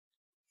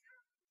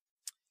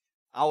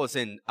I was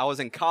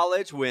in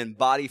college when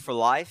Body for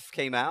Life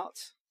came out.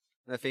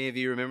 If any of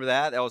you remember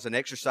that, that was an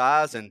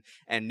exercise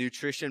and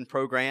nutrition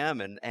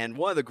program. And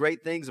one of the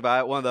great things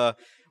about it, one of the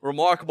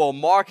remarkable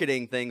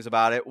marketing things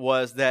about it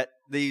was that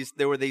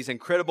there were these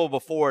incredible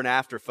before and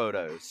after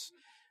photos.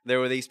 There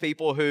were these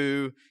people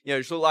who,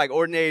 just looked like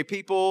ordinary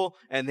people,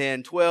 and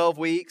then 12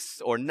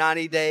 weeks or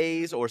 90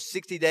 days or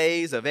 60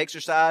 days of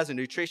exercise and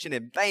nutrition,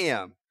 and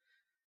bam,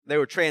 they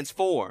were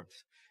transformed.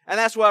 And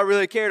that's what I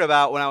really cared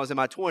about when I was in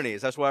my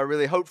 20s. That's what I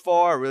really hoped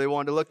for. I really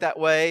wanted to look that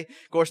way.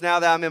 Of course, now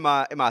that I'm in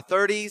my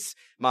 30s,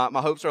 my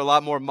hopes are a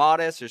lot more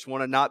modest. I just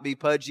want to not be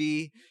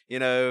pudgy,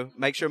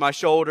 make sure my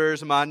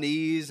shoulders and my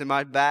knees and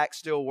my back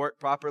still work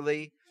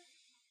properly.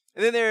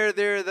 And then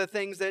there are the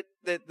things that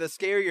the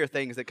scarier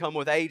things that come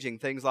with aging,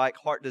 things like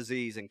heart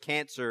disease and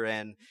cancer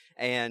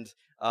and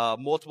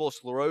multiple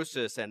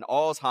sclerosis and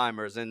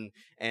Alzheimer's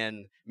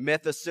and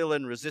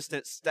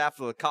methicillin-resistant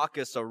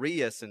Staphylococcus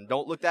aureus. And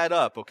don't look that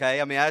up, okay?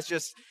 I mean, there's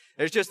just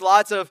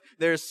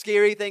there's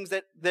scary things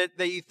that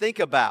you think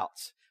about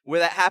where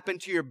that happen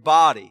to your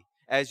body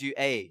as you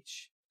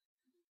age.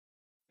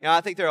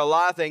 I think there are a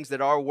lot of things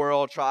that our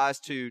world tries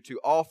to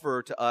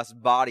offer to us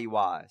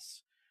body-wise.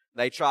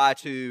 They try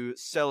to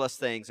sell us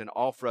things and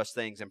offer us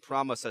things and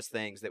promise us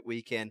things that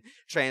we can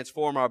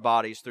transform our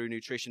bodies through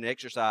nutrition and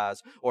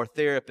exercise, or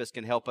therapists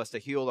can help us to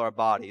heal our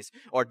bodies,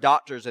 or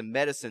doctors and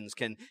medicines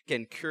can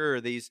cure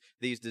these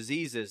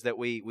diseases that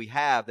we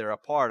have that are a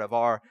part of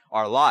our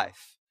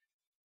life.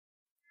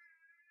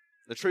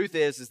 The truth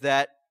is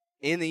that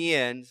in the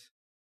end,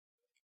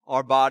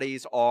 our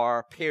bodies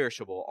are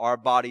perishable. Our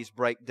bodies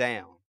break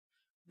down.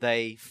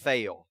 They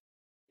fail.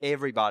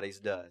 Everybody's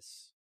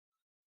does.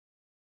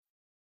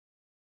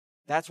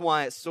 That's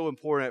why it's so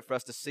important for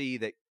us to see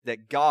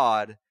that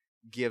God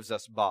gives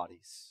us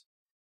bodies.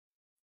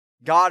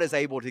 God is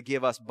able to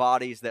give us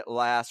bodies that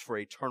last for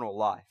eternal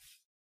life,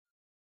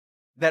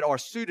 that are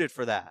suited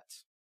for that.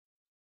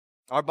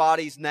 Our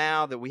bodies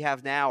now that we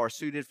have now are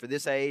suited for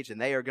this age,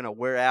 and they are going to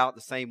wear out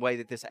the same way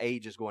that this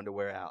age is going to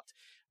wear out.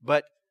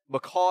 But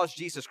because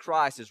Jesus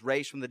Christ is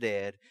raised from the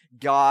dead,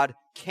 God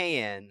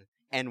can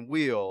and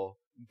will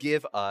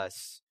give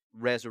us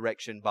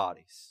resurrection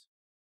bodies.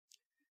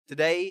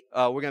 Today,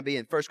 we're going to be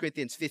in 1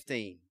 Corinthians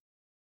 15.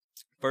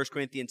 1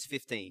 Corinthians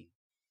 15.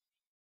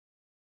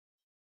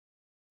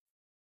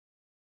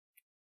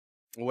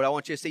 What I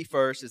want you to see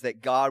first is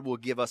that God will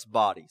give us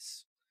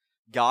bodies.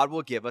 God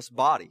will give us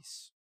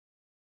bodies.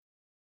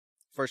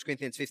 1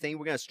 Corinthians 15,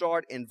 we're going to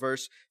start in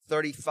verse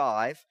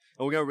 35,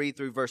 and we're going to read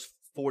through verse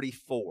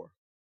 44.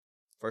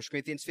 1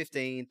 Corinthians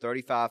 15,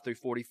 35 through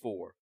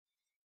 44.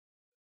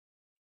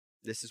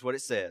 This is what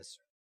it says.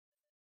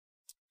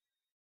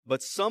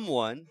 But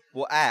someone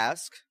will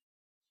ask,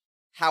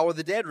 how are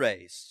the dead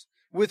raised?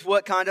 With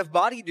what kind of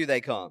body do they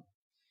come?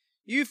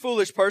 You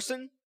foolish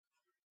person,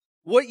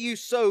 what you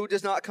sow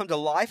does not come to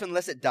life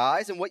unless it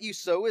dies, and what you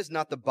sow is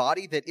not the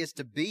body that is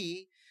to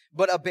be,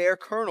 but a bare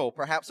kernel,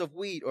 perhaps of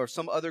wheat or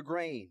some other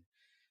grain.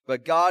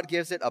 But God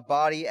gives it a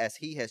body as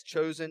He has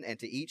chosen, and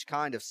to each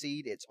kind of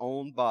seed its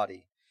own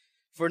body.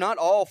 For not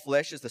all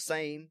flesh is the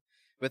same,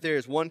 but there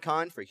is one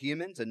kind for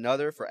humans,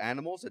 another for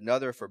animals,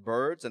 another for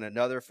birds, and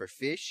another for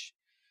fish.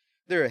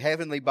 There are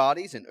heavenly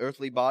bodies and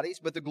earthly bodies,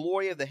 but the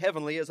glory of the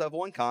heavenly is of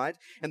one kind,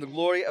 and the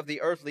glory of the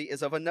earthly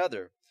is of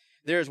another.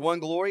 There is one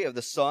glory of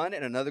the sun,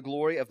 and another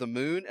glory of the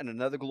moon, and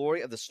another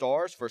glory of the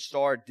stars, for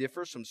star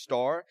differs from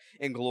star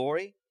in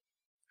glory.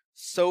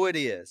 So it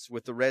is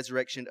with the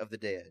resurrection of the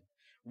dead.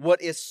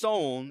 What is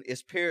sown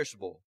is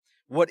perishable.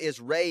 What is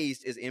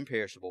raised is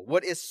imperishable.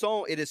 What is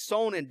sown, it is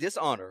sown in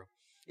dishonor.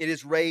 It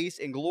is raised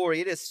in glory.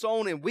 It is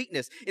sown in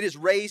weakness. It is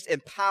raised in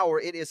power.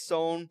 It is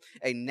sown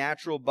a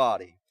natural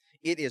body.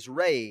 It is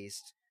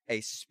raised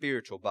a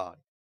spiritual body.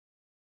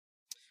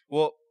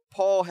 Well,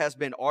 Paul has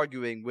been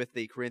arguing with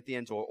the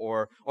Corinthians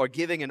or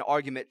giving an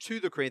argument to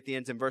the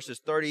Corinthians in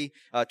verses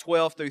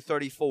 12 through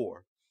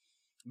 34.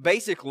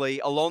 Basically,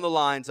 along the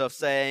lines of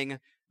saying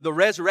the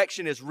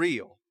resurrection is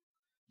real.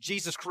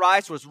 Jesus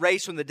Christ was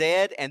raised from the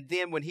dead, and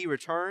then when He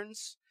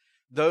returns,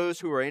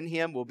 those who are in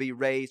Him will be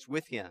raised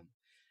with Him.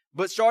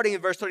 But starting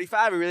in verse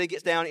 35, it really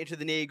gets down into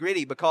the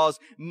nitty-gritty, because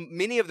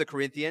many of the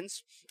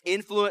Corinthians,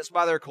 influenced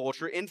by their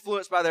culture,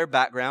 influenced by their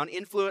background,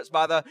 influenced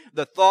by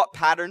the thought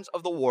patterns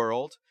of the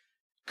world,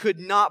 could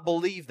not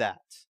believe that.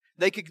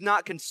 They could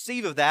not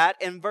conceive of that,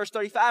 and verse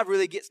 35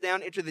 really gets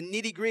down into the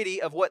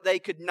nitty-gritty of what they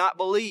could not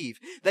believe.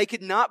 They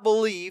could not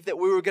believe that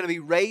we were going to be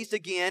raised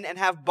again and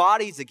have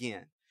bodies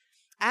again.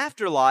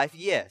 Afterlife,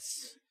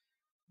 yes.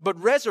 But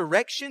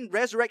resurrection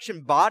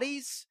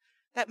bodies,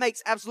 that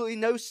makes absolutely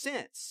no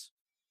sense.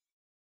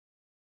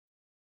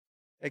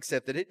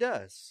 Except that it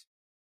does.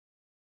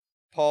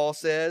 Paul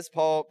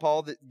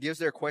that gives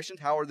their questions,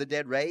 how are the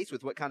dead raised?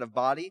 With what kind of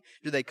body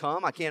do they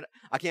come? I can't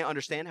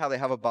understand how they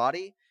have a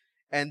body.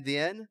 And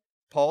then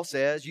Paul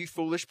says, you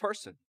foolish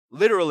person.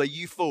 Literally,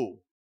 you fool.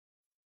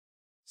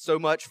 So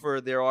much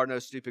for there are no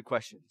stupid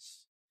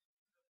questions.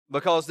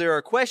 Because there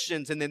are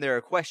questions and then there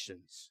are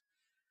questions.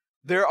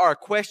 There are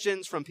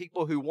questions from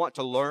people who want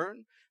to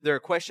learn. There are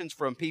questions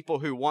from people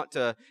who want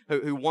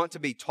to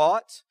be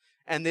taught,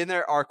 and then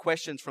there are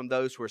questions from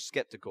those who are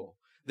skeptical.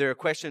 There are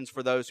questions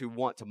for those who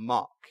want to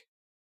mock.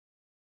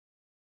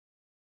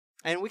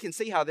 And we can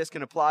see how this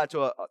can apply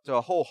to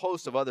a whole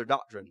host of other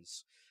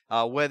doctrines.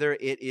 Whether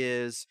it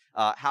is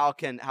how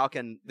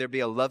can there be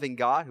a loving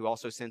God who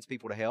also sends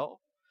people to hell?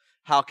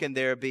 How can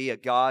there be a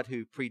God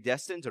who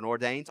predestines and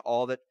ordains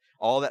all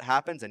that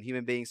happens and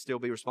human beings still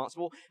be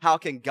responsible? How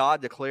can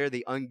God declare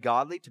the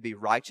ungodly to be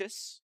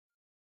righteous?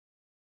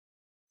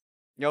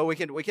 We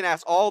can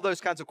ask all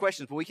those kinds of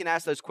questions, but we can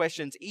ask those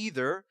questions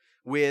either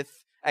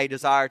with a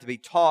desire to be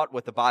taught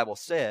what the Bible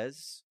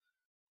says,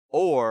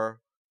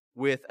 or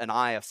with an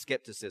eye of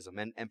skepticism.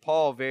 And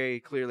Paul very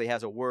clearly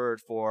has a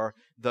word for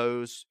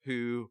those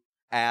who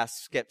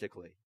ask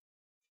skeptically.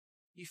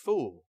 You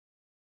fool.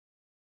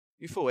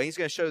 You fool. And he's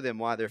going to show them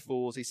why they're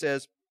fools. He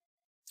says,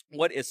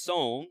 what is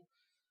sown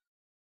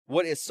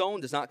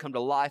does not come to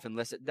life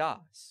unless it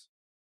dies.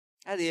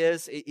 That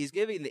is, he's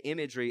giving the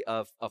imagery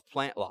of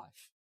plant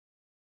life.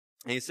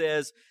 And he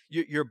says,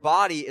 your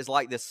body is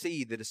like the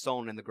seed that is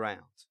sown in the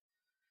ground.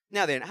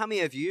 Now then, how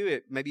many of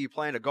you, maybe you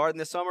plant a garden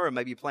this summer, or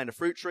maybe you plant a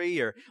fruit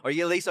tree, or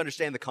you at least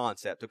understand the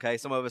concept, okay?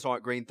 Some of us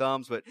aren't green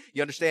thumbs, but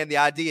you understand the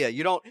idea.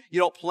 You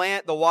don't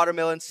plant the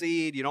watermelon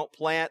seed, you don't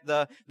plant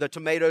the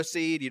tomato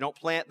seed, you don't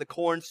plant the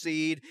corn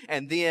seed,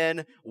 and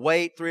then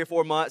wait 3 or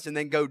 4 months and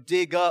then go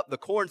dig up the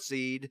corn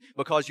seed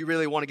because you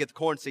really want to get the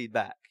corn seed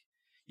back.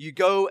 You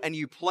go and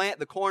you plant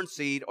the corn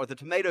seed or the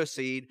tomato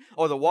seed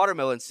or the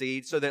watermelon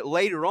seed so that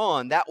later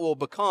on that will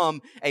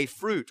become a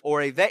fruit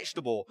or a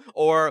vegetable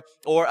or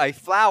a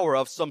flower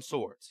of some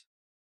sort.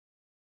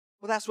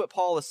 Well, that's what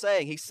Paul is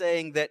saying. He's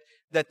saying that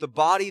the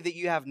body that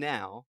you have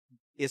now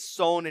is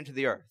sown into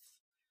the earth.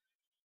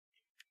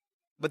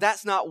 But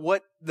that's not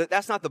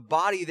the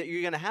body that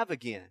you're going to have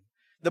again.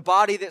 The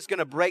body that's going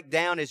to break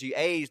down as you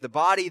age, the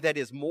body that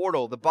is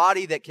mortal, the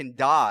body that can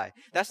die.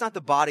 That's not the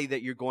body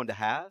that you're going to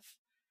have.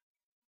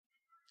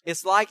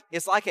 It's like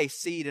a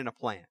seed in a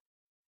plant.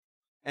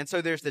 And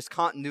so there's this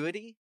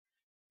continuity.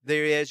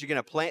 You're going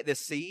to plant this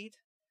seed,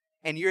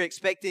 and you're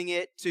expecting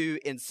it to,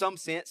 in some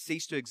sense,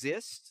 cease to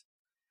exist.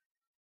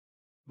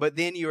 But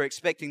then you're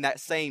expecting that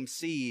same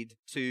seed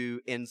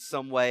to, in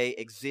some way,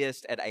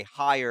 exist at a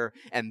higher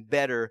and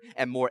better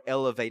and more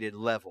elevated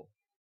level.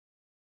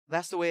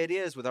 That's the way it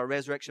is with our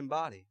resurrection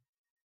body.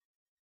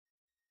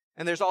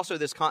 And there's also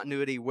this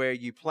continuity where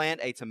you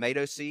plant a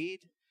tomato seed.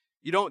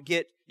 You don't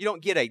get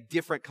a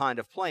different kind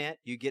of plant.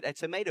 You get a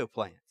tomato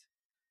plant.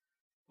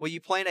 Well, you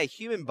plant a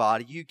human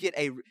body. You get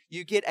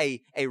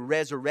a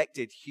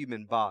resurrected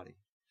human body.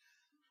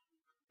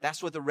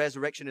 That's what the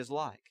resurrection is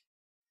like.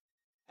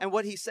 And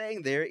what he's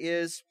saying there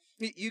is,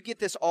 you get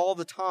this all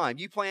the time.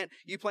 You plant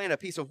a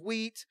piece of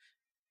wheat,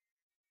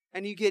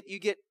 and you get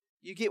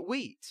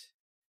wheat.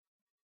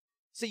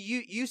 See,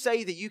 you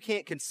say that you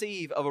can't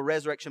conceive of a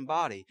resurrection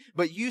body,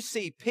 but you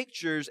see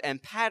pictures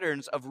and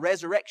patterns of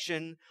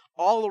resurrection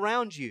all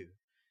around you.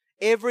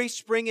 Every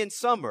spring and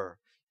summer,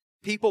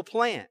 people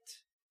plant.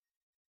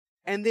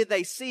 And then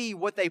they see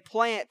what they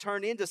plant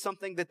turn into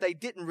something that they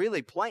didn't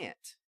really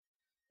plant,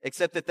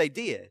 except that they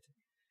did.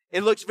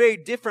 It looks very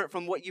different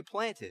from what you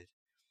planted.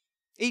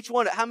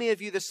 How many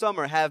of you this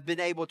summer have been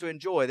able to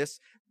enjoy this?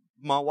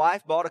 My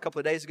wife bought a couple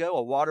of days ago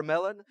a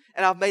watermelon,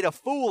 and I've made a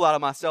fool out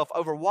of myself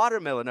over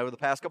watermelon over the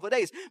past couple of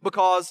days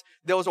because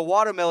there was a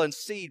watermelon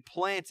seed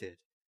planted,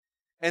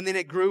 and then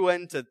it grew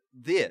into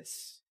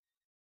this,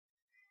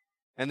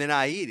 and then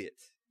I eat it.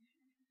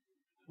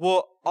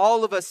 Well,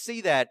 all of us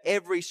see that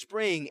every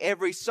spring,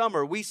 every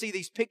summer. We see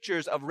these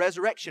pictures of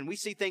resurrection. We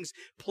see things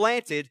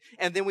planted,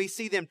 and then we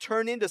see them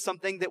turn into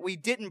something that we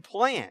didn't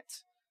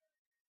plant.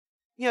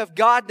 If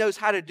God knows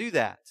how to do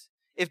that,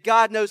 if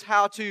God knows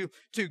how to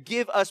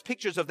give us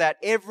pictures of that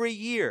every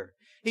year,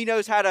 He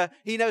knows how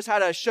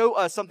to show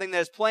us something that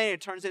is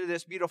planted, turns into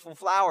this beautiful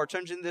flower,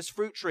 turns into this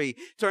fruit tree,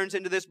 turns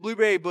into this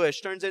blueberry bush,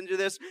 turns into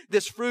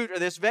this fruit or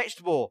this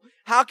vegetable.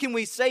 How can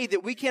we say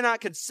that we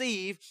cannot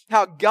conceive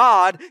how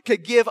God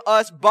could give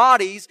us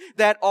bodies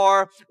that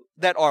are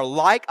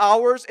like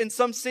ours in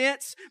some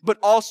sense, but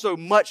also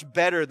much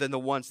better than the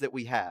ones that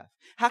we have?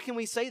 How can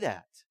we say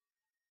that?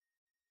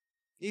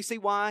 You see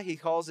why He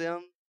calls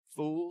them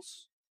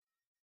fools?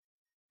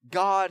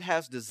 God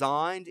has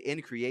designed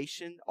in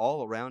creation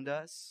all around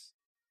us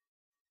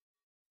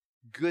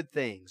good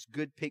things,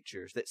 good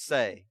pictures that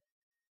say,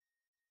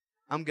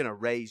 I'm going to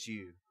raise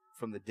you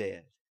from the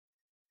dead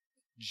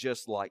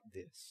just like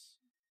this.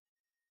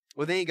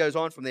 Well, then he goes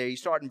on from there. You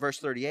start in verse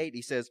 38.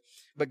 He says,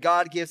 but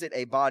God gives it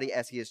a body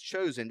as He has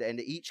chosen, and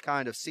to each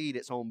kind of seed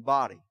its own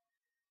body.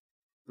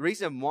 The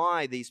reason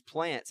why these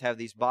plants have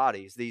these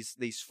bodies,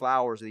 these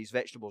flowers, or these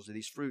vegetables, or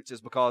these fruits,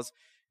 is because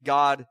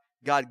God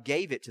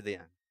gave it to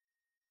them.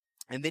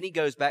 And then he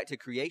goes back to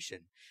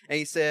creation. And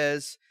he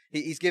says,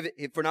 he's given,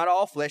 for not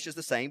all flesh is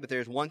the same, but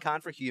there's one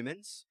kind for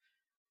humans.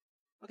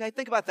 Okay,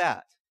 think about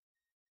that.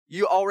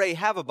 You already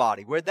have a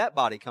body. Where'd that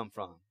body come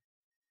from?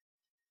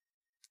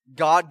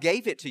 God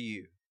gave it to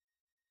you.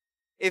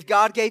 If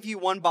God gave you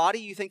one body,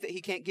 you think that He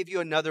can't give you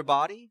another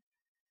body?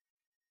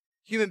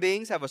 Human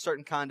beings have a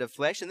certain kind of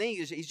flesh, and then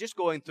he's just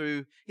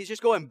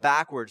going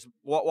backwards,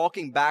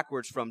 walking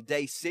backwards from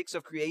day 6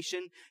 of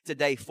creation to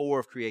day 4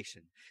 of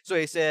creation. So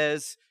he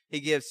says he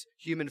gives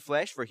human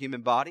flesh for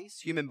human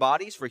bodies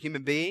for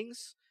human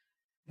beings,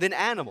 then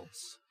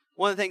animals.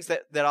 One of the things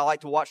that I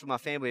like to watch with my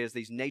family is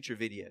these nature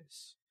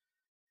videos.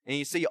 And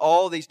you see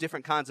all these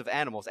different kinds of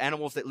animals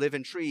that live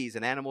in trees,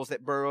 and animals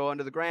that burrow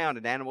under the ground,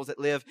 and animals that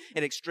live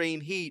in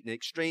extreme heat and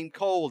extreme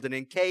cold and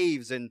in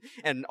caves and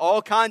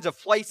all kinds of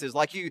places.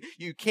 Like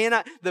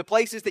the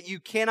places that you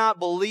cannot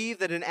believe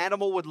that an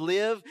animal would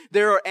live,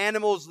 there are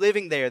animals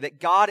living there that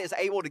God is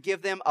able to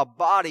give them a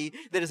body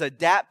that is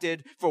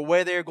adapted for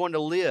where they're going to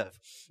live.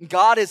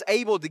 God is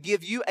able to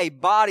give you a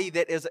body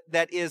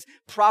that is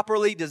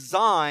properly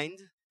designed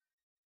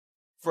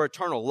for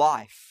eternal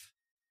life.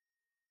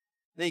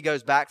 Then he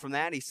goes back from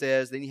that. He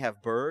says, then you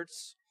have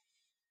birds.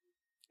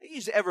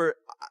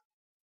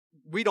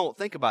 We don't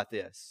think about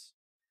this,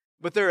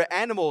 but there are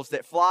animals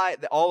that fly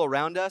all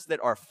around us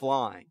that are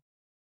flying.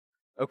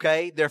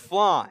 Okay? They're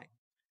flying.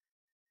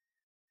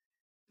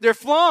 They're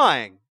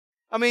flying.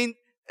 I mean,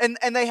 and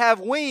they have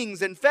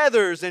wings and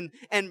feathers and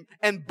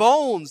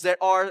bones that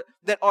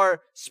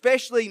are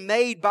specially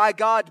made by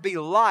God to be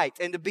light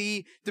and to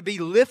be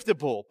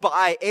liftable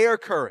by air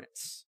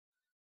currents.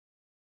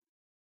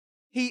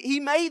 He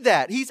made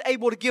that. He's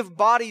able to give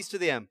bodies to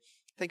them.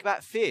 Think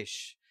about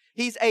fish.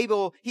 He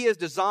has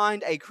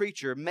designed a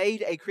creature,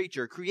 made a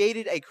creature,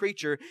 created a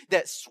creature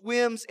that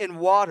swims in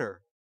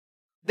water,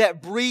 that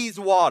breathes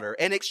water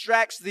and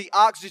extracts the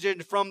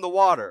oxygen from the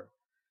water.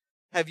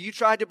 Have you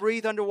tried to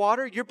breathe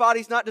underwater? Your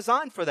body's not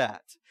designed for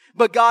that.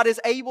 But God is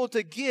able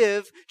to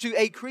give to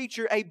a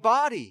creature a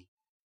body.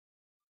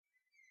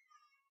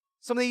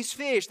 Some of these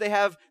fish, they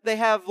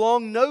have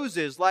long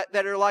noses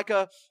that are like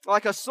a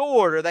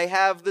sword, or they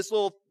have this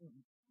little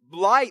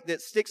light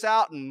that sticks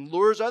out and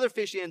lures other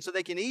fish in so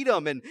they can eat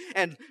them,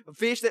 and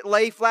fish that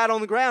lay flat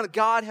on the ground.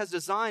 God has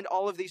designed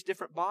all of these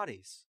different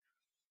bodies.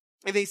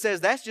 And he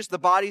says that's just the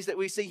bodies that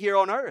we see here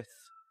on earth.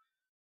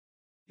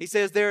 He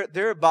says there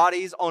are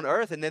bodies on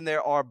earth, and then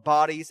there are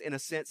bodies in a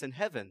sense in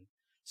heaven.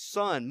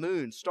 Sun,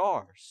 moon,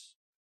 stars.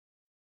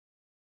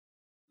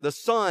 The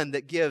sun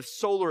that gives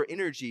solar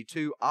energy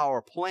to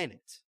our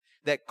planet,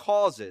 that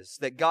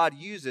God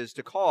uses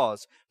to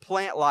cause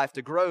plant life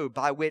to grow,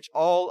 by which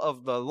all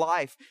of the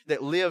life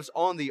that lives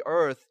on the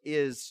earth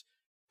is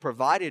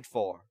provided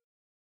for.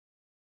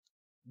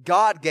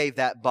 God gave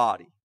that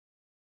body.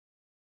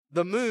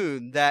 The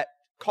moon that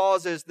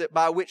causes that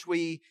by which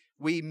we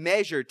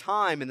measure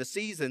time and the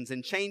seasons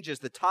and changes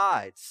the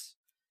tides.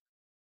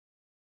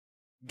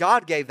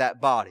 God gave that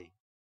body.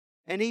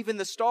 And even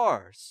the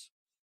stars.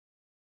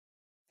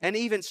 And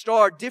even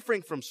star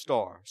differing from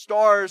star.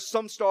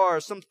 Some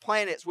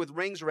planets with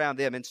rings around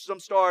them, and some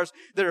stars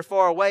that are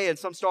far away, and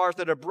some stars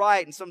that are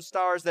bright, and some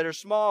stars that are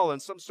small,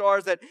 and some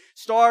stars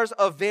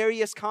of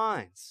various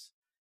kinds.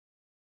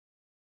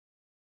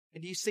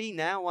 And do you see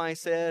now why he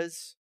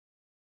says,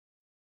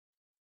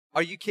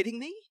 are you kidding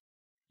me?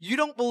 You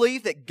don't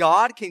believe that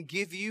God can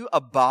give you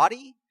a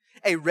body,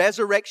 a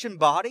resurrection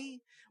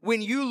body,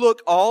 when you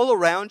look all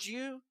around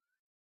you,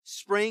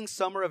 spring,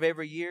 summer of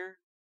every year?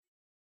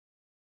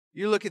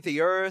 You look at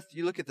the earth,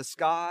 you look at the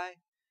sky,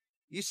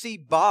 you see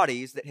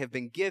bodies that have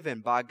been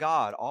given by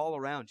God all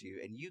around you,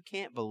 and you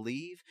can't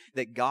believe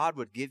that God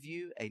would give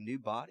you a new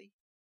body?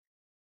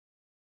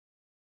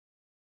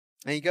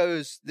 And he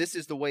goes, this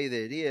is the way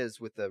that it is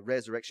with the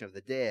resurrection of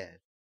the dead.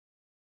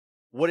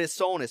 What is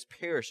sown is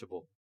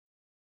perishable.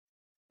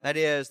 That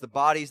is, the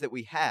bodies that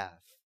we have,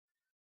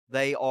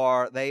 they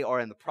are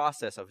in the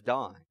process of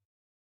dying.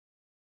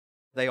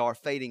 They are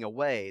fading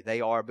away.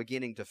 They are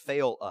beginning to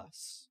fail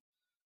us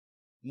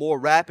more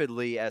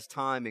rapidly as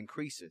time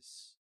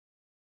increases.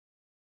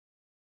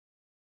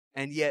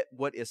 And yet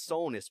what is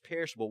sown is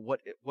perishable.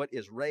 What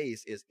is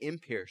raised is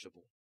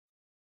imperishable.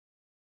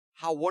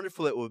 How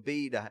wonderful it will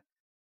be to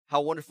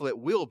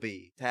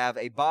have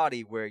a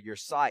body where your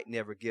sight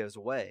never gives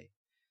way,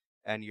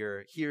 and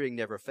your hearing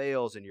never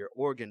fails, and your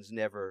organs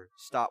never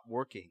stop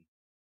working.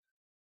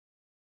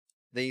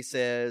 Then he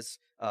says,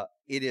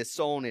 it is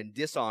sown in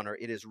dishonor,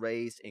 it is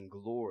raised in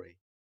glory.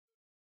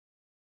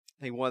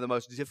 I think one of the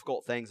most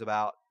difficult things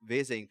about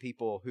visiting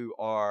people who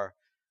are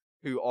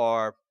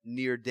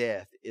near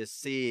death is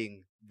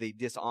seeing the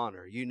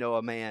dishonor. You know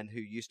a man who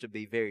used to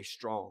be very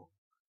strong.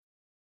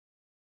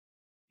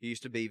 He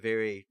used to be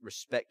very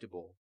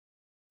respectable.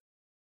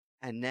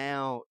 And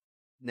now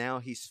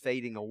he's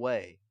fading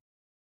away.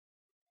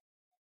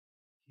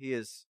 It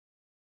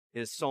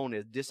is sown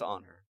as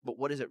dishonor. But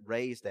what is it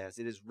raised as?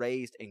 It is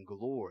raised in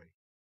glory.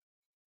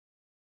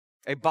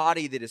 A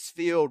body that is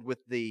filled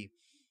with the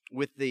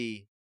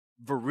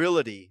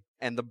virility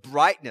and the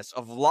brightness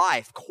of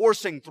life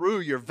coursing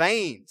through your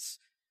veins.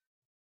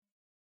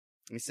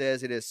 He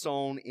says it is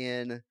sown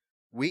in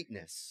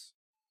weakness.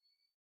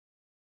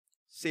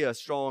 See a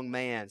strong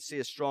man, see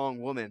a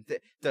strong woman,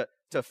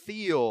 to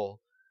feel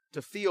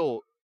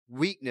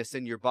weakness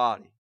in your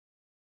body,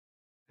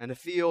 and to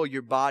feel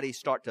your body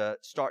start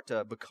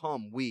to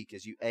become weak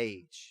as you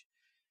age.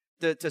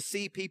 To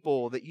see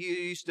people that you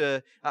used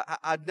to,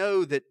 I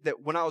know that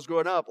when I was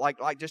growing up,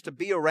 like just to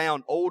be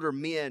around older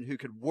men who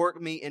could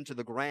work me into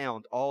the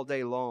ground all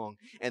day long,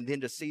 and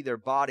then to see their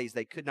bodies,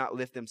 they could not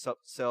lift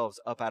themselves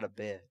up out of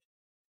bed.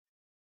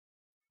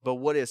 But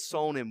what is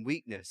sown in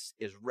weakness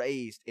is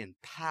raised in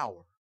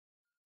power.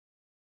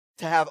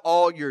 To have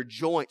all your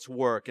joints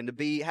work and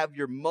to have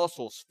your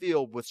muscles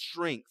filled with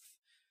strength.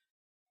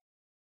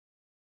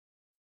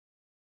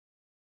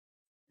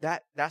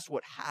 That's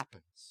what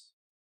happens.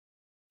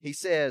 He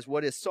says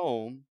what is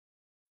sown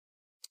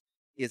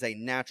is a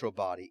natural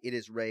body. It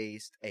is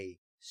raised a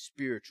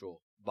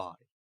spiritual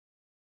body.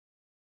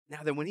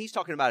 Now then, when he's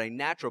talking about a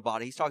natural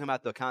body, he's talking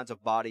about the kinds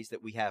of bodies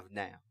that we have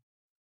now.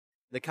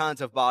 The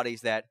kinds of bodies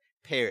that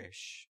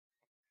perish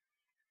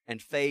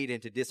and fade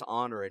into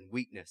dishonor and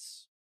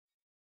weakness,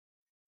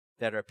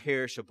 that are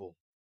perishable.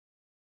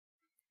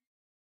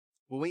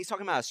 Well, when he's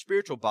talking about a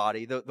spiritual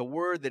body, the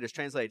word that is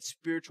translated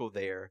spiritual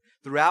there,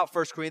 throughout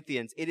 1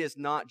 Corinthians, it's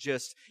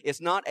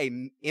not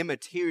a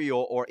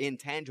immaterial or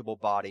intangible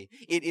body.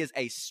 It is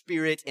a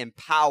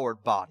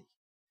spirit-empowered body.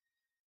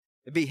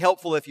 It'd be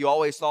helpful if you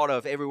always thought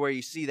of everywhere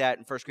you see that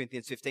in 1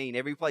 Corinthians 15,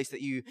 every place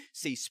that you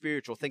see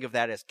spiritual, think of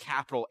that as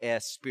capital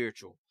S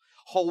spiritual,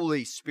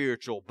 holy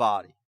spiritual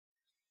body.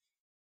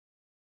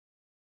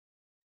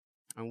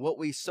 And what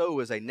we sow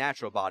is a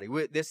natural body.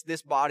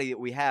 This body that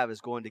we have is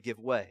going to give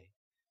way.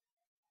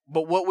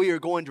 But what we are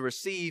going to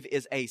receive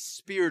is a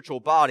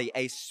spiritual body,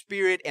 a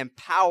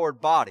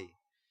spirit-empowered body.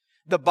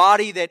 The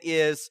body that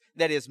is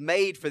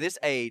made for this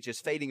age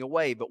is fading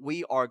away, but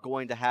we are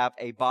going to have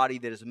a body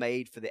that is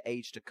made for the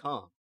age to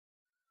come.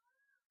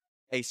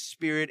 A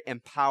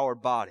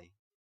spirit-empowered body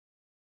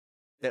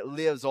that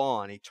lives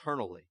on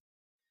eternally.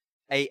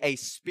 A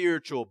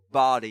spiritual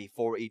body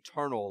for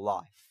eternal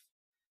life.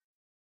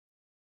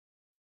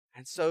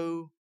 And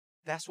so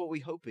that's what we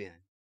hope in.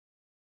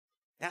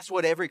 That's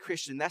what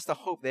that's the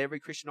hope that every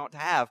Christian ought to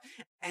have.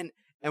 And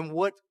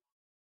what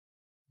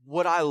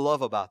I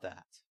love about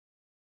that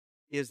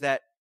is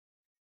that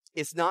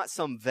it's not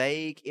some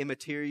vague,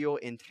 immaterial,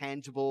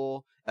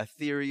 intangible,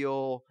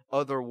 ethereal,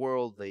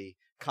 otherworldly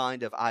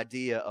kind of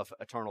idea of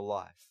eternal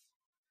life.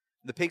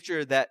 The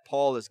picture that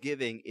Paul is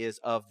giving is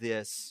of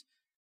this,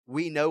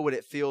 we know what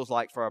it feels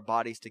like for our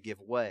bodies to give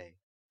way.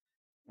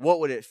 What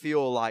would it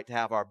feel like to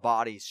have our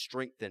bodies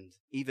strengthened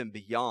even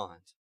beyond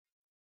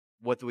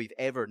what we've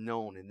ever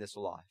known in this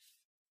life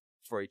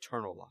for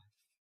eternal life?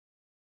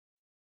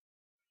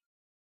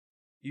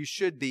 You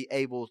should be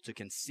able to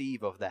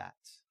conceive of that.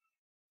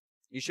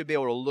 You should be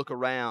able to look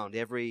around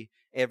every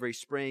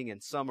spring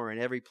and summer and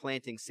every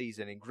planting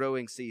season and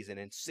growing season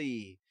and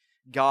see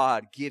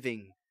God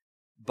giving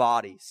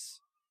bodies,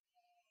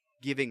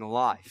 giving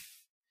life.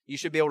 You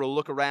should be able to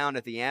look around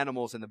at the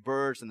animals and the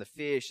birds and the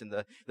fish and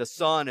the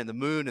sun and the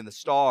moon and the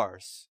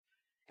stars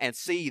and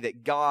see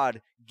that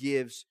God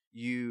gives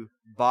you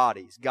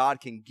bodies.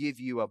 God can give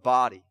you a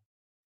body.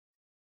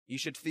 You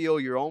should feel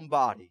your own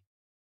body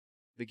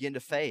begin to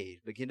fade,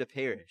 begin to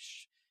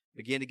perish,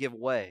 begin to give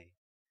way.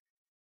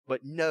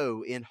 But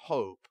know in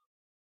hope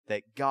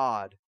that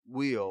God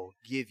will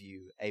give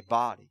you a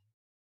body.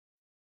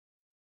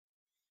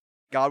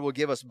 God will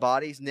give us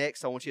bodies.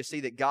 Next, I want you to see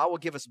that God will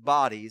give us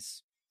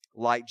bodies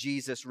like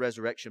Jesus'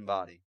 resurrection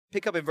body.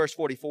 Pick up in verse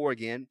 44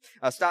 again.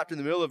 I stopped in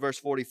the middle of verse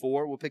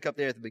 44. We'll pick up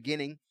there at the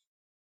beginning.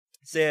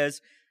 It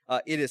says,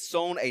 it is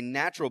sown a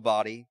natural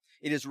body.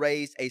 It is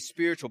raised a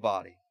spiritual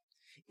body.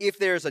 If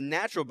there is a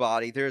natural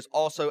body, there is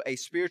also a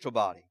spiritual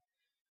body.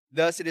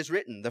 Thus it is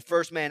written, the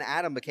first man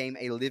Adam became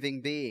a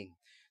living being.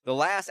 The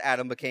last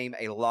Adam became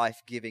a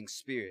life-giving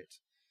spirit.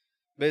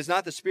 But it's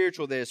not the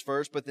spiritual that is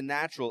first, but the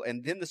natural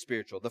and then the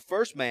spiritual. The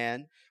first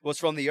man was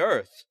from the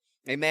earth,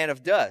 a man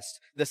of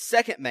dust. The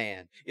second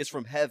man is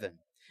from heaven.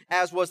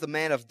 As was the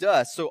man of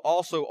dust, so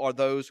also are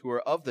those who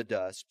are of the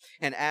dust.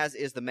 And as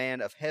is the man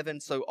of heaven,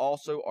 so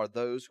also are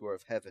those who are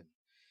of heaven.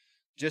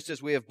 Just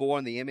as we have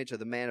borne the image of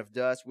the man of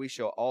dust, we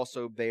shall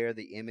also bear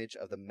the image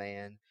of the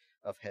man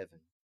of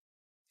heaven.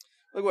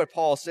 Look what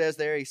Paul says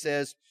there. He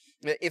says,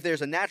 if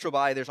there's a natural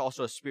body, there's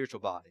also a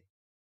spiritual body.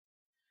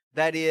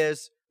 That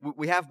is,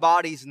 we have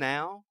bodies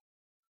now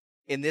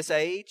in this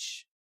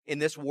age, in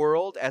this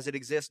world as it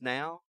exists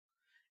now.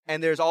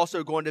 And there's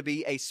also going to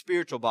be a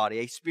spiritual body,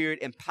 a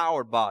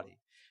spirit-empowered body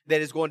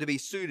that is going to be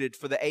suited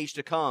for the age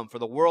to come, for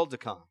the world to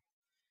come.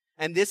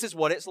 And this is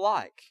what it's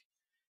like.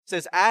 It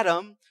says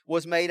Adam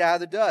was made out of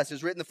the dust.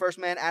 It's written the first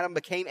man, Adam,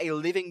 became a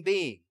living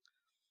being.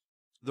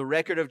 The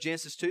record of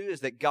Genesis 2 is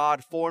that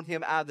God formed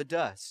him out of the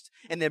dust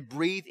and then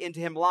breathed into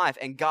him life,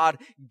 and God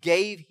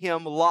gave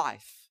him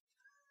life.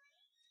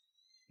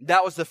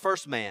 That was the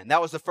first man.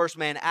 That was the first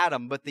man,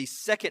 Adam. But the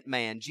second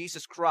man,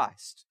 Jesus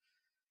Christ,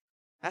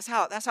 that's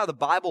how the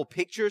Bible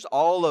pictures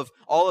all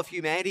of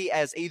humanity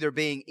as either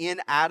being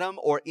in Adam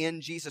or in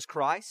Jesus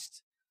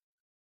Christ.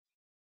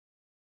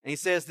 And he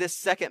says this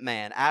second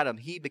man, Adam,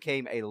 he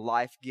became a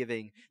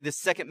life-giving, this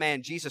second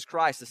man, Jesus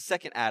Christ, the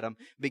second Adam,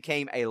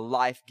 became a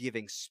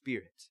life-giving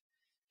spirit.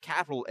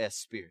 Capital S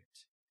spirit.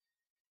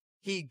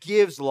 He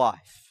gives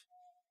life.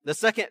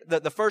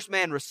 The first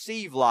man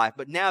received life,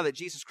 but now that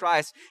Jesus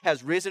Christ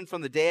has risen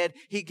from the dead,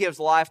 he gives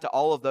life to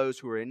all of those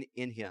who are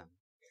in him.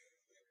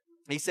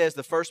 He says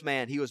the first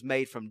man, he was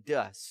made from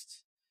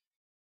dust.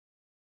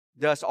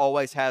 Dust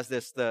always has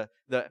this, the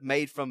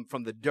made from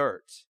the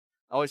dirt.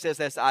 Always has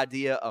this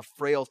idea of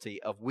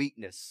frailty, of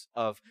weakness,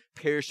 of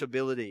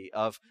perishability,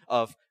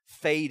 of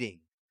fading.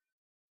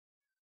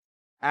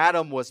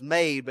 Adam was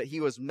made, but he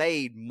was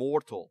made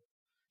mortal.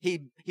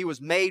 He was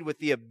made with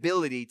the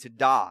ability to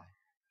die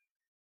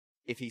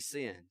if he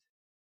sinned.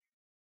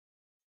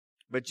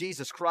 But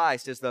Jesus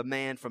Christ is the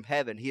man from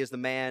heaven. He is the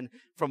man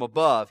from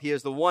above. He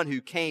is the one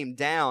who came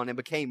down and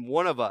became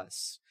one of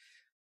us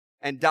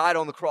and died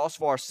on the cross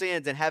for our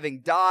sins. And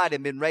having died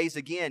and been raised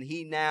again,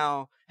 he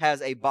now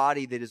has a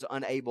body that is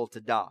unable to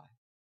die.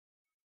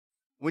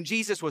 When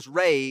Jesus was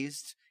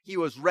raised, he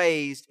was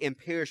raised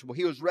imperishable.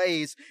 He was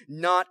raised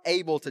not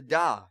able to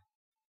die.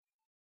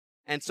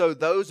 And so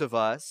those of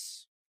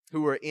us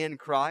who are in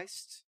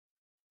Christ,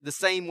 the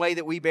same way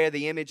that we bear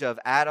the image of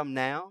Adam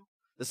now,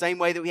 the same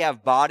way that we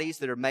have bodies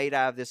that are made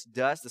out of this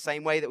dust, the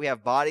same way that we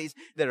have bodies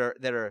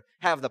that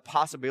have the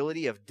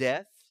possibility of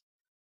death,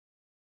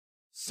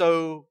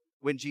 so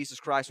when Jesus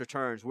Christ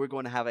returns, we're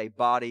going to have a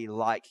body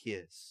like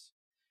his.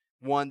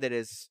 One that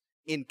is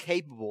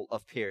incapable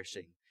of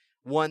perishing.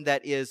 One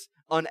that is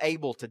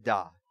unable to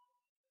die.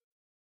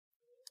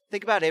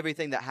 Think about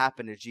everything that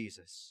happened to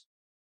Jesus.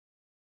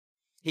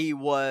 He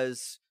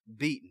was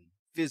beaten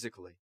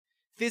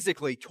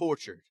physically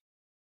tortured.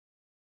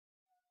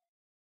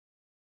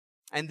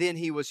 And then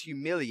he was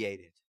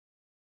humiliated.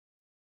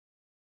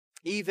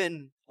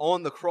 Even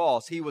on the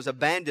cross, he was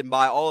abandoned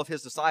by all of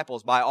his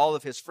disciples, by all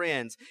of his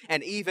friends,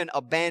 and even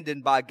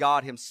abandoned by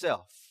God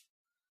himself.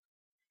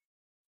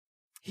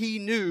 He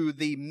knew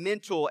the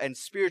mental and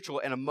spiritual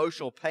and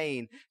emotional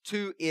pain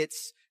to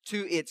its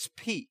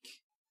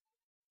peak.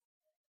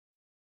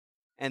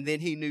 And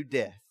then he knew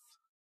death.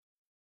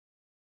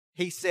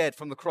 He said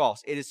from the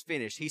cross, "It is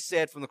finished." He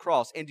said from the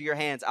cross, "Into your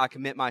hands I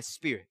commit my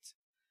spirit."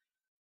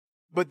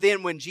 But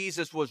then when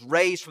Jesus was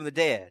raised from the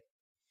dead,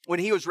 when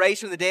he was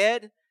raised from the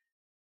dead,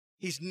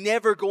 he's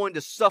never going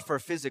to suffer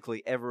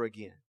physically ever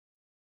again.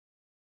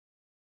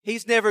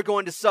 He's never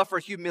going to suffer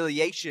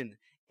humiliation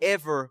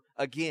ever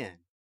again.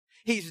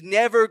 He's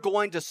never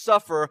going to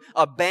suffer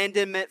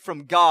abandonment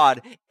from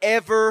God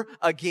ever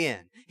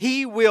again.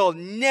 He will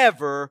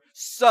never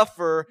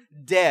suffer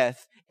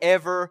death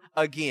ever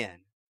again.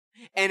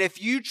 And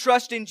if you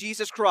trust in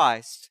Jesus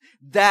Christ,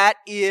 that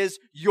is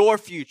your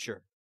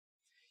future.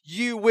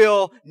 You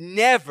will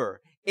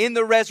never, in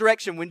the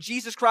resurrection, when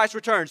Jesus Christ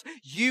returns,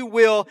 you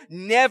will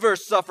never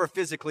suffer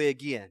physically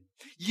again.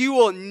 You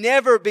will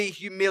never be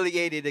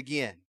humiliated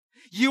again.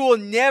 You will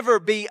never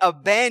be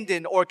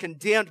abandoned or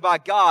condemned by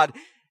God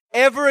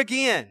ever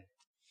again.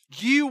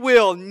 You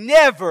will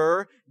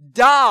never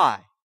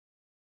die.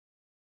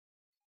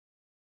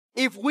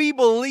 If we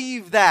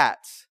believe that,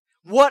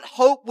 what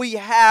hope we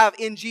have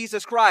in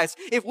Jesus Christ.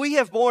 If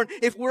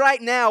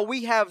right now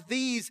we have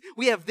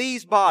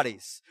these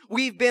bodies.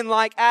 We've been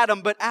like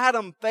Adam, but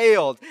Adam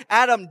failed.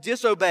 Adam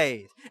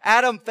disobeyed.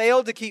 Adam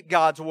failed to keep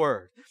God's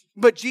word.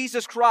 But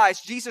Jesus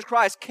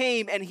Christ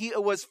came and he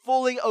was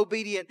fully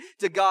obedient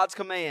to God's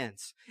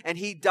commands. And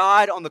he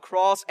died on the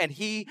cross and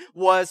he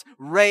was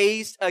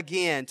raised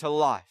again to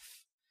life.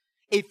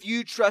 If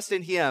you trust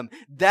in him,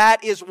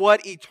 that is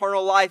what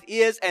eternal life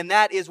is, and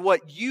that is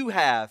what you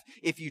have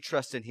if you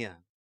trust in him.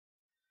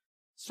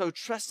 So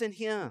trust in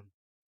him.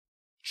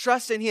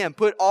 Trust in him.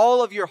 Put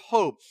all of your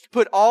hope,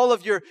 put all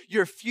of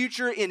your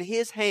future in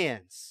his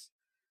hands,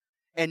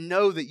 and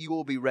know that you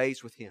will be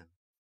raised with him.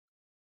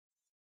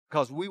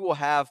 Because we will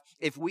have,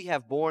 if we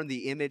have borne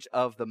the image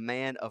of the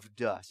man of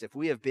dust, if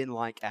we have been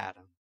like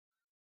Adam,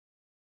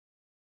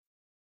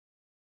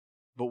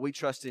 but we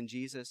trust in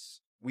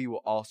Jesus, we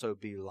will also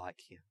be like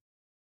him.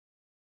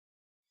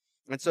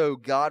 And so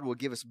God will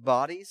give us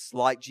bodies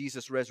like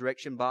Jesus'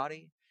 resurrection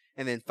body.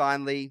 And then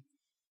finally,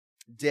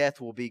 death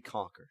will be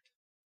conquered.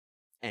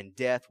 And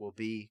death will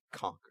be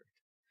conquered.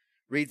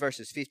 Read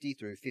verses 50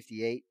 through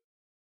 58.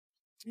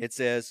 It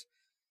says,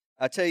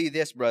 "I tell you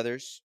this,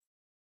 brothers,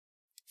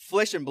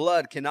 flesh and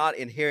blood cannot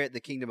inherit the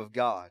kingdom of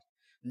God,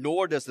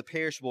 nor does the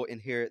perishable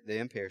inherit the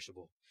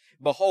imperishable.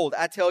 Behold,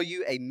 I tell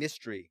you a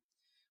mystery.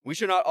 We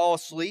shall not all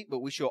sleep, but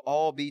we shall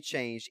all be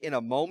changed in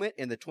a moment,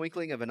 in the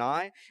twinkling of an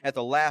eye, at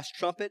the last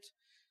trumpet.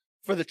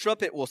 For the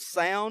trumpet will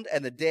sound,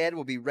 and the dead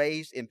will be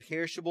raised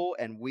imperishable,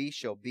 and we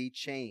shall be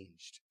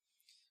changed.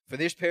 For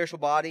this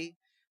perishable body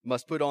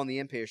must put on the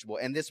imperishable,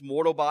 and this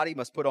mortal body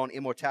must put on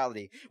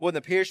immortality. When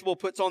the perishable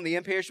puts on the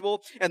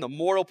imperishable, and the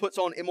mortal puts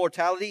on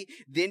immortality,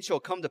 then shall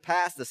come to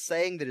pass the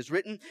saying that is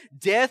written,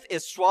 Death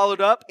is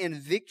swallowed up in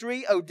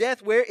victory. O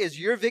death, where is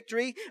your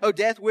victory? O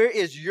death, where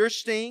is your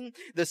sting?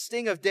 The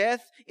sting of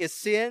death is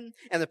sin,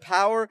 and the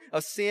power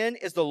of sin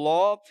is the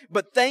law.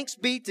 But thanks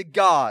be to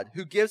God,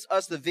 who gives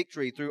us the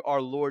victory through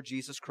our Lord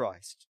Jesus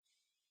Christ.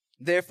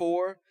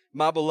 Therefore,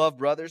 my beloved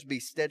brothers,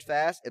 be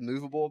steadfast,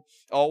 immovable,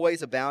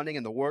 always abounding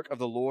in the work of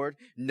the Lord,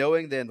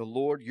 knowing that in the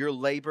Lord your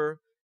labor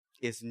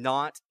is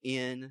not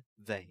in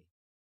vain.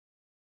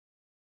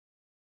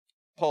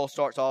 Paul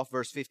starts off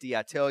verse 50.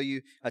 I tell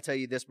you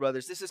this,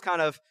 brothers. This is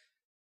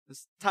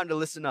it's time to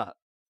listen up.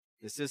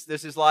 This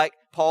is like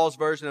Paul's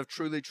version of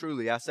truly,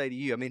 truly, I say to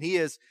you. I mean,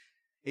 he's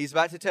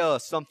about to tell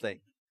us something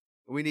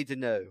we need to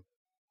know.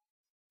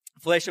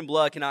 Flesh and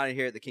blood cannot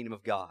inherit the kingdom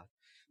of God,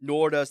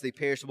 nor does the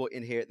perishable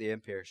inherit the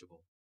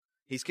imperishable.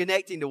 He's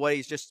connecting to what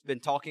he's just been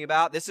talking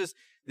about. This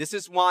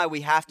is why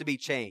we have to be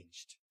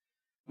changed.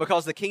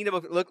 Because the kingdom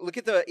of, look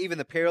at even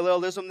the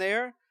parallelism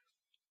there.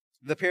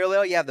 The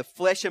parallel, you have the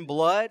flesh and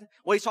blood.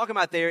 What he's talking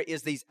about there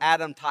is these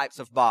Adam types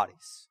of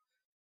bodies.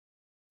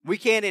 We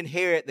can't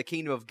inherit the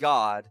kingdom of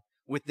God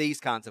with these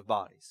kinds of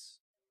bodies.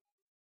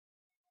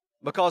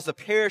 Because the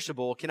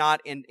perishable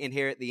cannot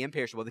inherit the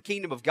imperishable. The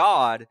kingdom of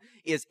God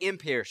is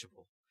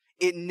imperishable.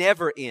 It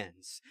never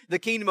ends. The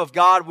kingdom of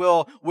God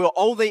will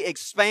only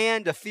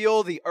expand to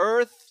fill the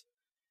earth,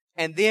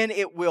 and then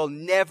it will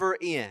never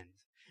end.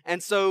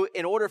 And so,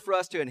 in order for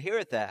us to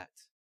inherit that,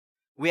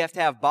 we have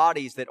to have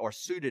bodies that are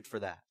suited for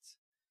that.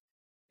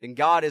 And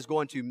God is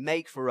going to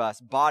make for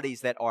us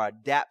bodies that are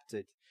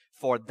adapted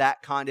for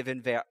that kind of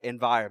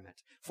environment,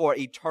 for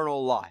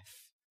eternal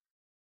life,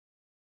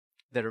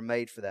 that are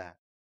made for that.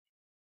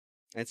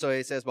 And so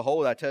he says,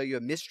 behold, I tell you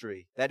a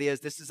mystery. That is,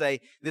 this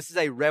is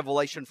a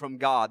revelation from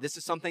God. This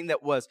is something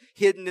that was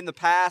hidden in the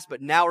past,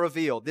 but now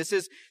revealed. This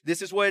is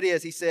what it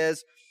is. He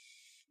says,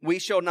 we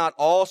shall not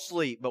all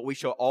sleep, but we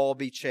shall all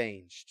be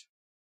changed.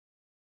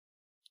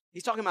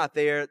 He's talking about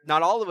there,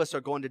 not all of us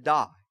are going to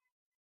die.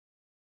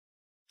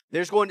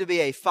 There's going to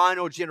be a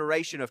final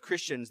generation of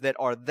Christians that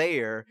are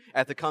there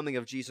at the coming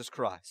of Jesus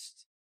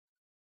Christ.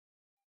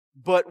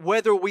 But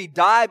whether we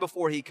die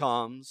before He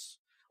comes,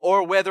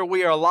 or whether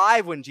we are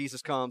alive when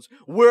Jesus comes,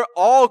 we're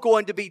all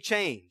going to be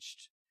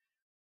changed.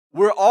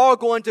 We're all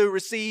going to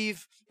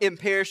receive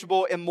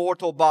imperishable,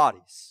 immortal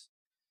bodies.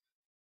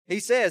 He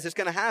says it's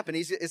going to happen.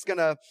 It's going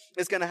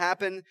to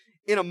happen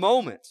in a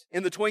moment,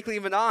 in the twinkling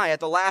of an eye, at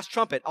the last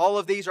trumpet. All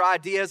of these are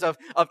ideas of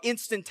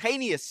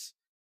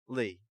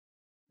instantaneously.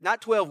 Not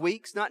 12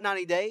 weeks, not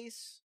 90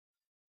 days.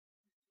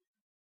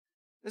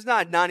 It's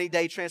not a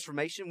 90-day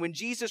transformation. When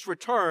Jesus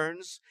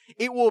returns,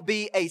 it will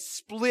be a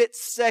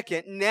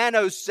split-second,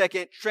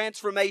 nanosecond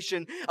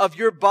transformation of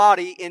your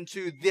body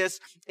into this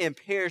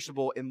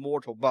imperishable,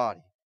 immortal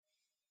body.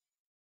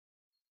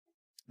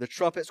 The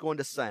trumpet's going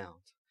to sound.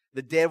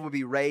 The dead will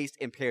be raised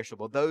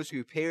imperishable. Those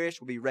who perish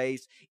will be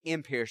raised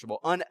imperishable,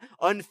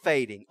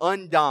 unfading,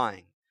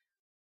 undying,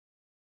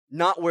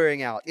 not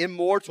wearing out,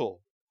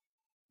 immortal.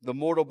 The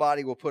mortal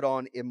body will put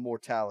on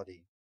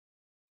immortality.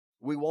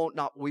 We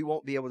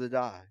won't be able to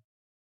die.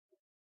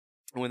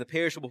 And when the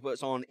perishable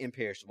puts on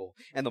imperishable,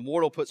 and the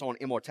mortal puts on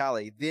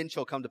immortality, then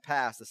shall come to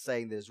pass the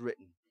saying that is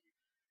written.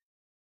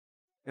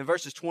 In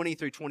verses 20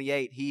 through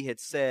 28, he had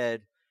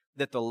said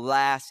that the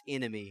last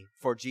enemy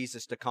for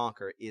Jesus to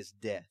conquer is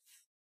death.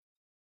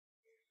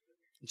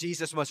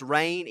 Jesus must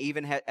reign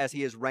even as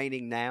He is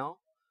reigning now.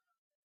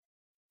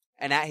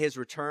 And at His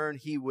return,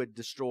 He would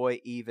destroy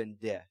even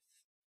death.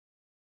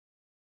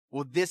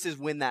 Well, this is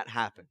when that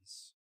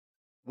happens.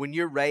 When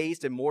you're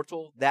raised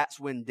immortal, that's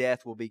when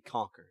death will be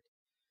conquered.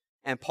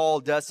 And Paul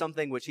does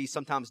something which he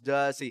sometimes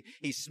does.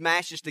 He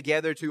smashes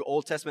together two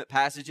Old Testament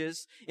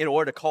passages in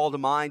order to call to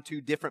mind two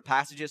different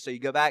passages. So you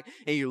go back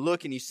and you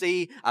look and you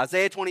see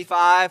Isaiah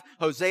 25,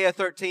 Hosea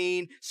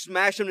 13,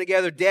 smash them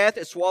together. Death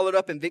is swallowed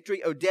up in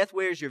victory. Oh, death,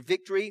 where is your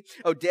victory?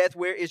 Oh, death,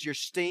 where is your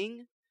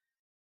sting?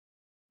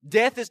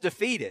 Death is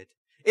defeated.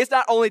 It's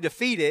not only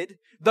defeated,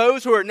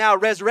 those who are now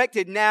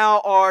resurrected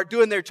now are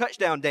doing their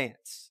touchdown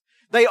dance.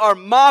 They are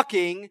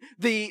mocking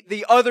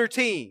the other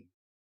team.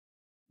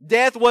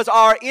 Death was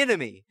our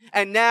enemy,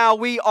 and now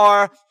we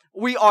are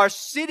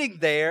sitting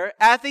there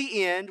at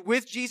the end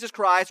with Jesus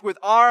Christ with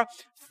our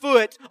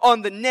foot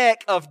on the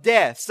neck of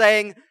death,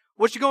 saying,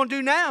 what you going to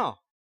do now?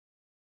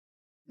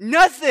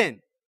 Nothing.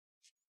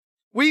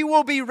 We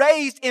will be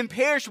raised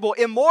imperishable,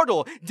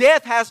 immortal.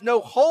 Death has no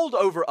hold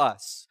over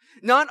us.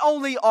 Not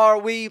only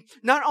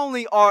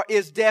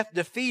is death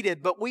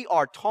defeated, but we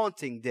are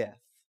taunting death.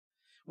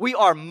 We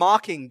are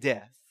mocking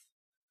death.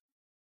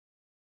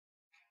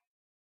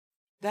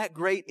 That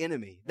great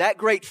enemy, that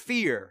great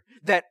fear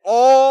that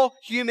all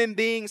human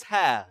beings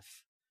have,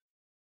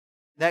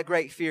 that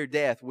great fear,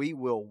 death, we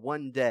will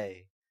one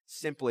day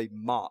simply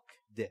mock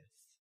death.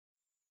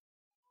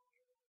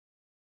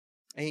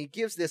 And he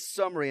gives this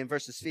summary in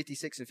verses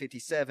 56 and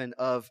 57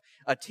 of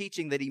a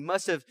teaching that he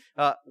must have,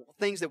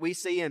 things that we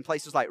see in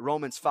places like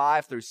Romans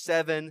 5 through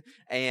 7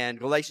 and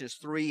Galatians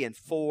 3 and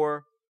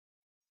 4.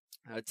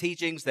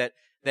 Teachings that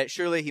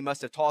surely he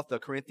must have taught the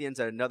Corinthians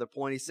at another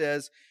point. He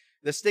says,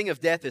 the sting of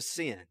death is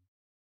sin.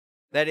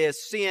 That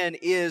is, sin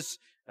is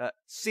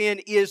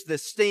the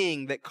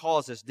sting that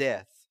causes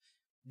death.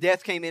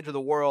 Death came into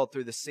the world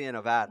through the sin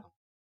of Adam.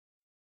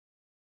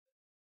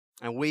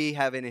 And we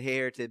have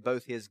inherited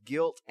both his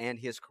guilt and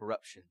his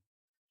corruption,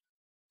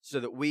 so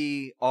that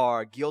we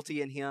are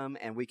guilty in him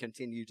and we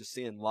continue to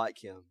sin like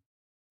him.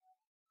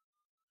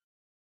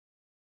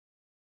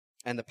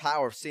 And the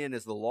power of sin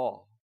is the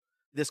law.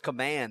 this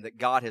command that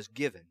God has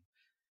given,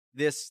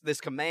 this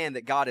command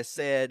that God has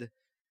said,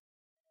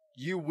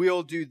 you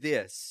will do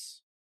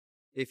this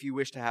if you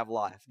wish to have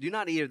life. Do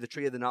not eat of the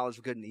tree of the knowledge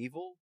of good and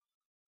evil,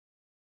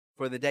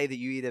 for the day that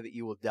you eat of it,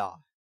 you will die.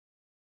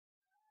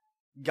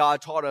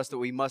 God taught us that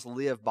we must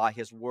live by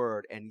His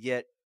word, and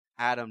yet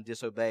Adam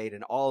disobeyed,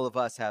 and all of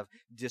us have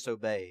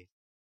disobeyed.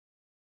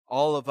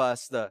 All of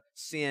us, the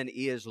sin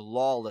is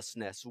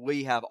lawlessness.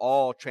 We have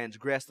all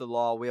transgressed the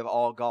law. We have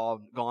all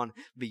gone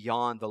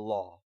beyond the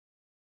law.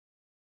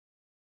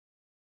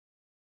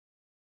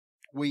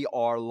 We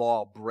are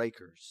law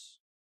breakers.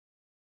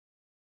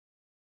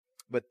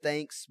 But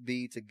thanks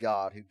be to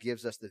God who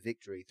gives us the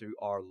victory through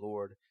our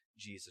Lord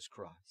Jesus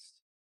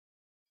Christ.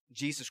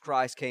 Jesus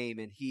Christ came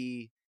and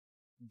He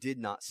did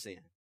not sin.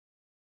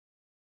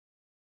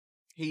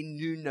 He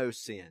knew no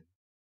sin.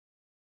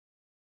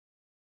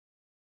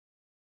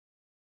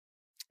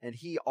 And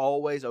He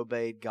always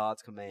obeyed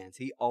God's commands.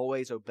 He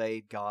always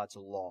obeyed God's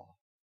law.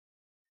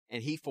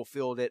 And He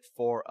fulfilled it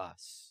for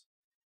us.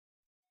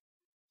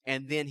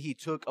 And then He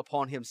took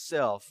upon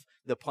Himself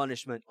the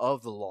punishment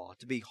of the law,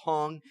 to be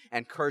hung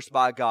and cursed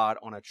by God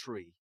on a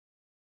tree,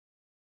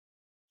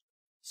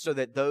 so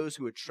that those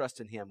who would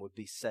trust in Him would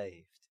be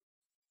saved.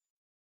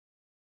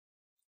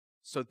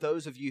 So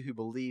those of you who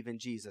believe in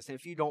Jesus, and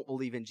if you don't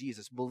believe in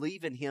Jesus,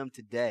 believe in Him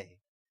today.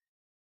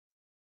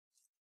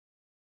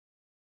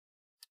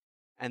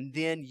 And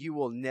then you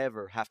will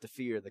never have to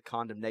fear the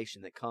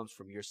condemnation that comes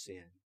from your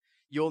sin.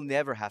 You'll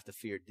never have to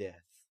fear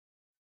death.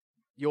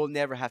 You'll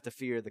never have to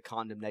fear the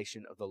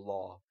condemnation of the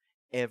law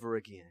ever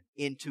again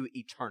into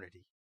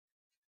eternity.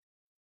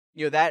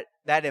 You know,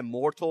 that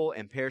immortal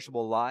and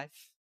perishable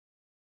life,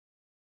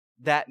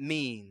 that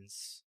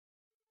means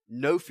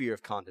no fear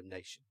of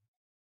condemnation.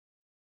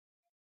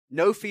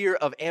 No fear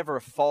of ever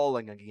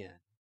falling again.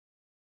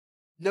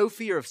 No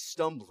fear of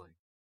stumbling.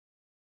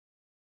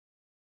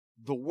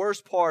 The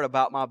worst part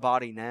about my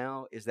body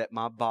now is that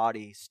my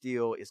body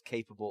still is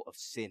capable of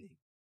sinning.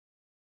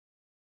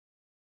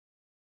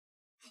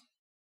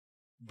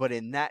 But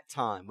in that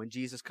time, when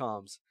Jesus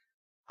comes,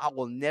 I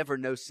will never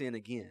know sin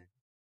again,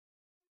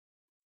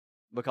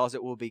 because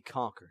it will be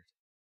conquered.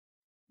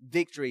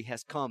 Victory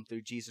has come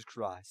through Jesus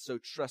Christ, so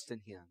trust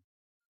in Him.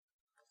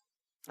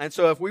 And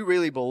so if we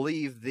really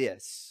believe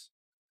this,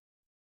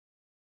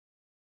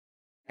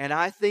 and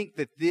I think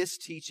that this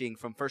teaching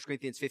from 1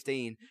 Corinthians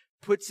 15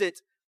 puts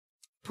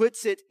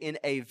it in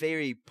a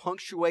very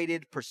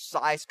punctuated,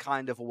 precise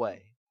kind of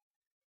way.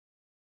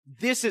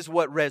 This is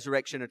what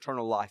resurrection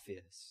eternal life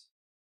is.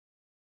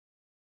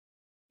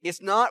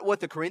 It's not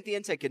what the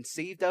Corinthians had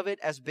conceived of it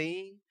as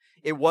being.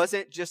 It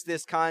wasn't just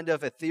this kind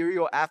of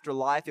ethereal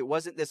afterlife. It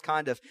wasn't this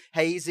kind of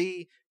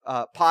hazy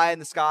pie in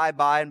the sky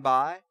by and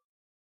by.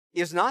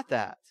 It's not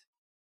that.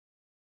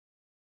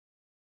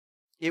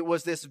 It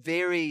was this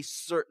very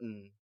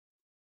certain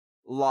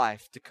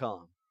life to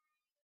come.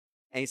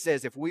 And he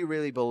says, if we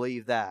really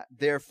believe that,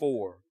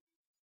 therefore,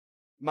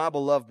 my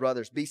beloved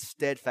brothers, be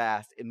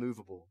steadfast,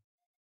 immovable.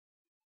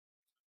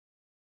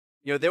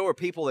 You know, there were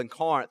people in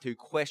Corinth who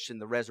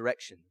questioned the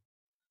resurrection,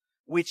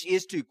 which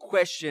is to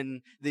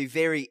question the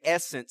very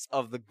essence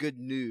of the good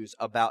news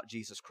about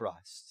Jesus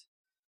Christ.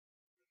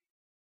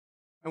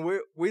 And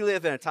we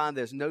live in a time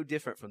that's no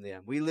different from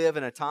them. We live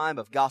in a time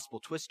of gospel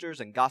twisters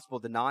and gospel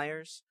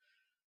deniers.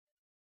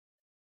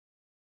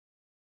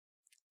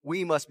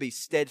 We must be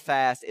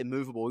steadfast,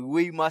 immovable.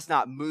 We must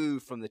not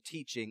move from the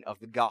teaching of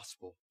the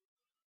gospel,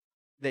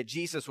 that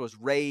Jesus was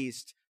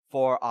raised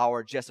for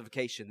our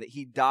justification, that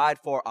He died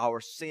for our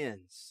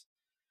sins,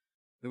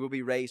 that we'll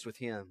be raised with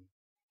Him.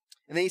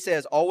 And then he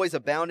says, always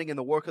abounding in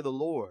the work of the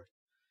Lord,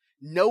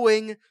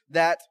 knowing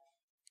that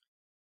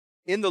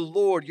in the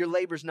Lord your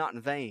labor is not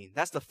in vain.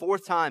 That's the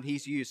fourth time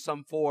he's used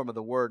some form of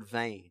the word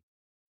vain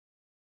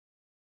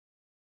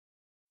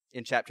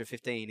in chapter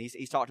 15.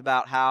 He's talked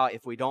about how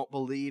if we don't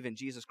believe in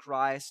Jesus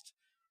Christ,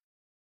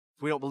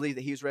 if we don't believe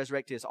that He was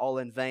resurrected, it's all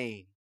in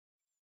vain.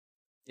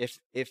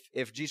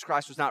 If Jesus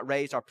Christ was not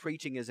raised, our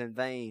preaching is in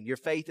vain. Your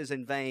faith is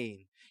in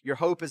vain. Your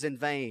hope is in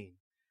vain.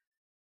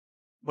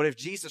 But if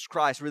Jesus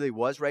Christ really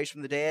was raised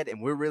from the dead,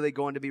 and we're really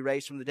going to be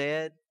raised from the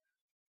dead,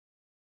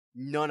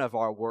 none of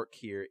our work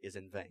here is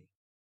in vain.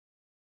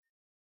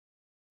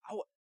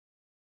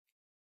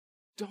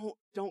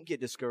 Don't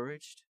get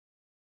discouraged.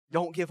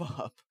 Don't give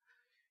up.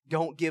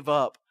 Don't give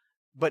up,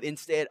 but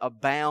instead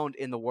abound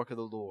in the work of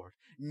the Lord.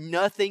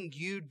 Nothing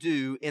you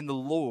do in the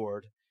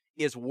Lord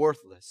is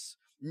worthless.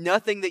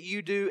 Nothing that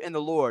you do in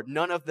the Lord,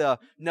 none of the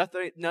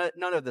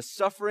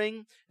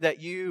suffering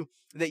that you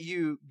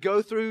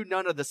go through,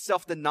 none of the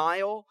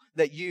self-denial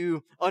that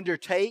you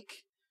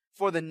undertake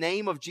for the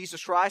name of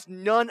Jesus Christ,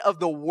 none of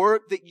the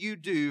work that you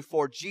do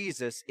for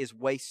Jesus is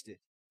wasted.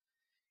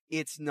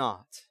 It's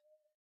not.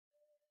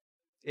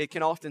 It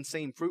can often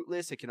seem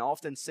fruitless. It can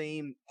often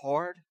seem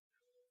hard,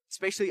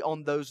 especially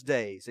on those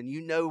days, and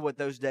you know what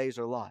those days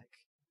are like.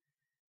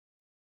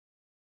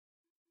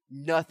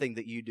 Nothing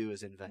that you do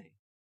is in vain.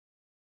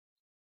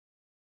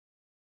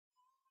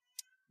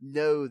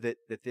 Know that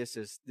this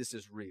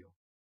is real.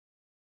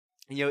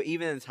 And,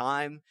 even in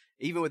time,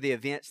 even with the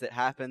events that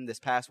happened this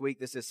past week,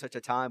 this is such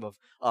a time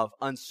of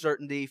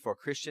uncertainty for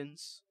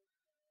Christians.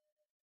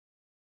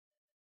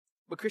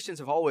 But Christians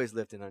have always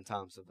lived in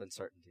times of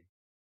uncertainty.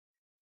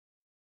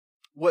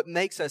 What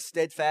makes us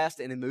steadfast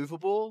and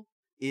immovable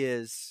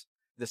is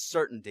the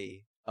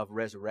certainty of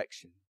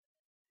resurrection.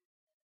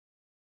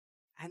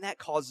 And that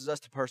causes us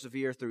to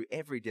persevere through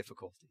every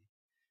difficulty.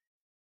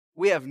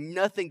 We have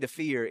nothing to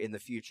fear in the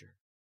future.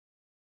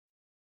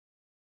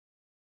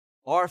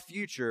 Our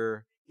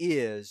future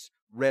is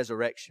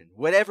resurrection.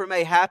 Whatever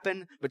may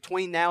happen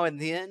between now and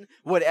then,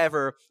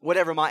 whatever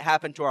might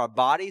happen to our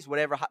bodies,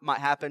 whatever might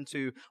happen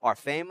to our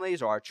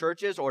families or our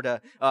churches or to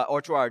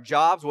our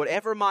jobs,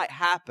 whatever might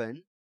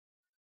happen,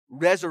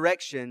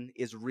 resurrection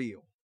is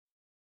real.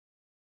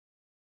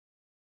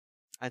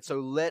 And so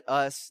let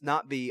us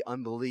not be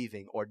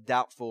unbelieving or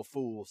doubtful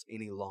fools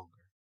any longer.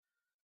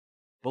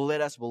 But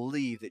let us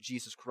believe that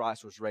Jesus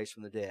Christ was raised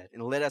from the dead.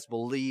 And let us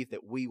believe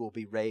that we will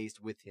be raised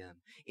with Him,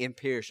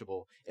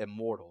 imperishable,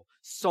 immortal,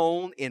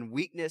 sown in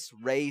weakness,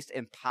 raised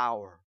in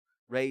power,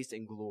 raised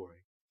in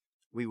glory.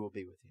 We will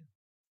be with Him.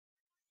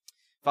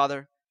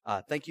 Father,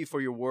 thank You for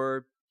Your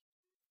word.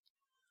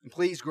 And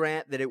please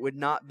grant that it would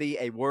not be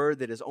a word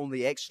that is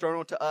only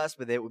external to us,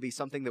 but that it would be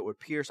something that would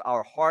pierce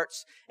our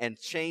hearts and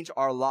change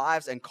our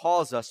lives and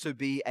cause us to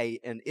be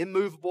an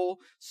immovable,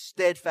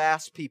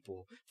 steadfast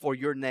people for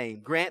Your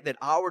name. Grant that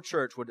our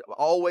church would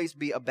always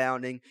be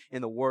abounding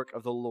in the work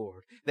of the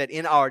Lord. That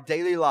in our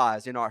daily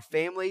lives, in our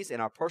families,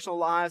 in our personal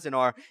lives, in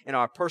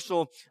our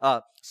personal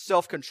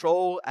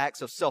self-control,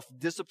 acts of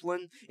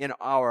self-discipline, in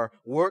our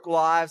work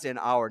lives, in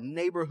our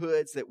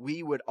neighborhoods, that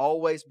we would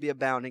always be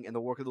abounding in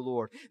the work of the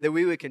Lord. That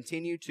we would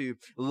continue to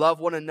love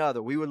one another.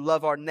 We would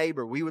love our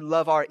neighbor. We would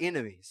love our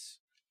enemies.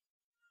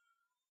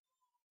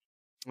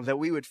 That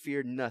we would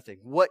fear nothing.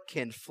 What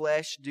can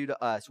flesh do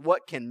to us?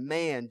 What can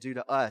man do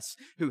to us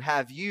who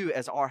have You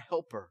as our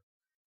helper?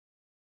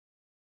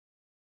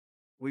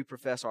 We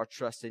profess our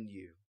trust in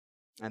You,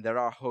 and that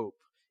our hope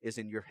is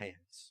in Your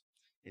hands.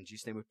 In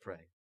Jesus' name we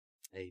pray.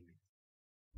 Amen.